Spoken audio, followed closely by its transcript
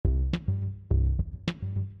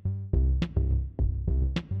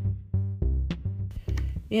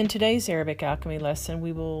In today's Arabic alchemy lesson,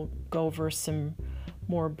 we will go over some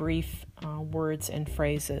more brief words and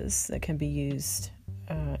phrases that can be used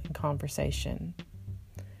in conversation.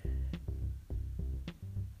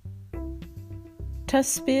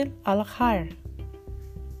 Tasbih al-khair.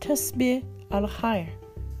 Tasbih al-khair.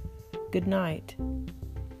 Good night.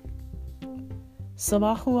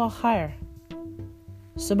 Sabahu al-khair.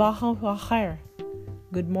 Sabahu al-khair.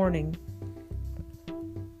 Good morning.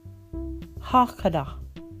 Hakada.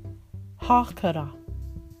 Hakada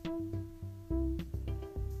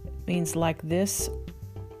means like this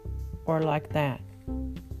or like that.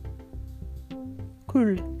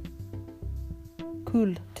 Kul.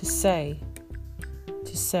 Kul, to say.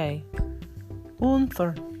 To say.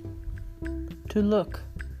 Unthur, to look.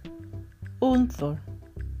 Unthur,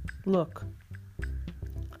 look.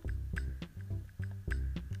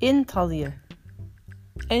 Intalir.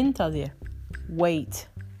 Intalir, wait.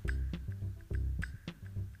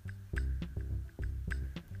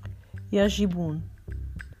 Yajibun.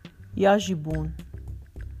 Yajibun.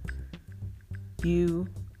 You,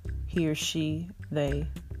 he or she, they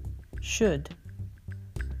should.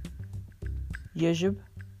 Yajib.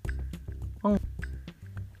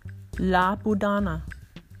 La budana.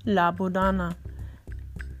 La budana.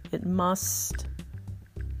 It must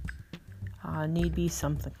need be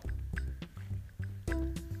something.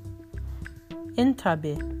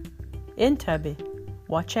 Intabi. Intabi.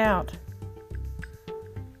 Watch out.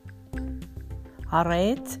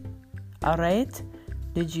 Arayt. Arayt.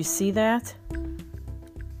 Did you see that?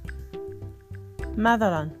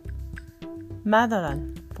 Mathalan.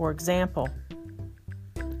 Mathalan. For example.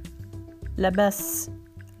 Labas.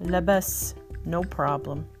 Labas. No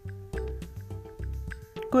problem.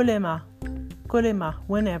 Kulima. Kulima.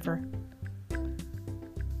 Whenever.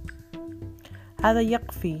 Hada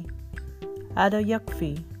yakfi. Hada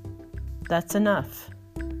yakfi. That's enough.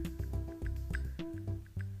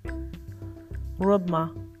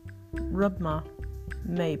 Rubma. Rubma.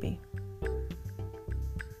 Maybe.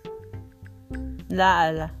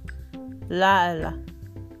 La'ala. La'ala.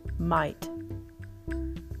 Might.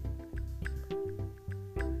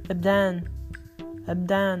 Abdan.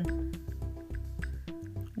 Abdan.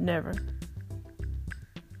 Never.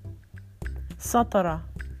 Satara.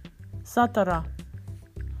 Satara.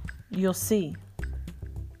 You'll see.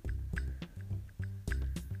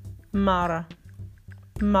 Mara.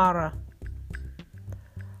 Mara.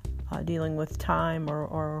 Dealing with time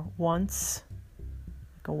or once.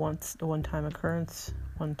 Like a one-time occurrence.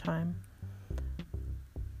 One time.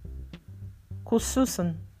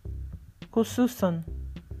 Khususan. Khususan.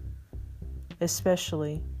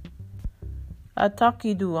 Especially.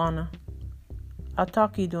 Atakidu ana.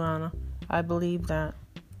 Atakidu ana. I believe that.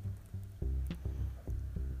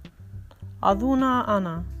 Aduna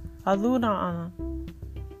ana. Aduna ana.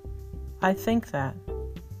 I think that.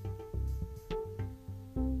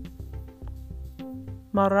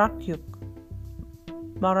 Marakyuk.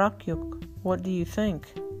 Marakyuk. What do you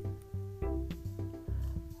think?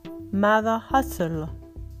 Mada hasl.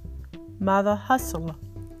 Mada hasl.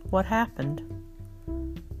 What happened?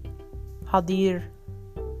 Hadir.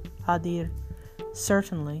 Hadir.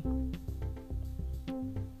 Certainly.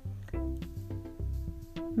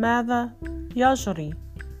 Mada yajri.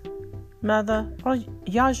 Mada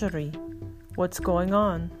yajri. What's going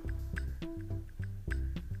on?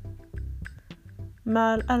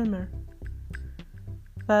 Mal Amr.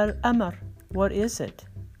 Mal Amr. What is it?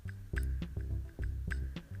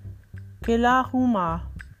 Kilahuma.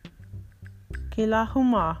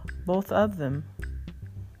 Kilahuma. Both of them.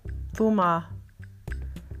 Thuma.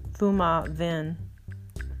 Thuma then.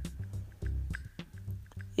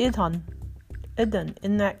 Idhan. Idhan.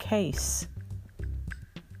 In that case.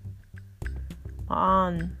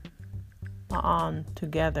 Ma'an. Ma'an.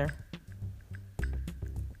 Together.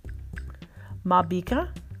 Mabika?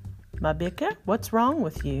 Mabika? What's wrong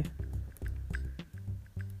with you?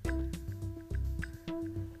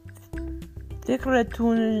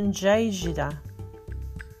 Fikratun jayjida.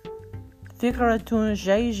 Fikratun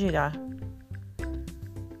jayjida.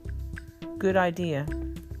 Good idea.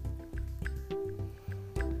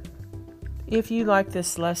 If you like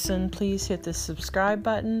this lesson, please hit the subscribe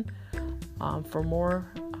button for more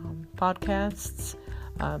podcasts.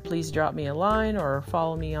 Please drop me a line or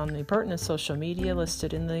follow me on the pertinent social media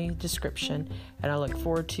listed in the description. And I look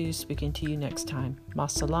forward to speaking to you next time. Ma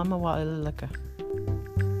salama wa ilaka.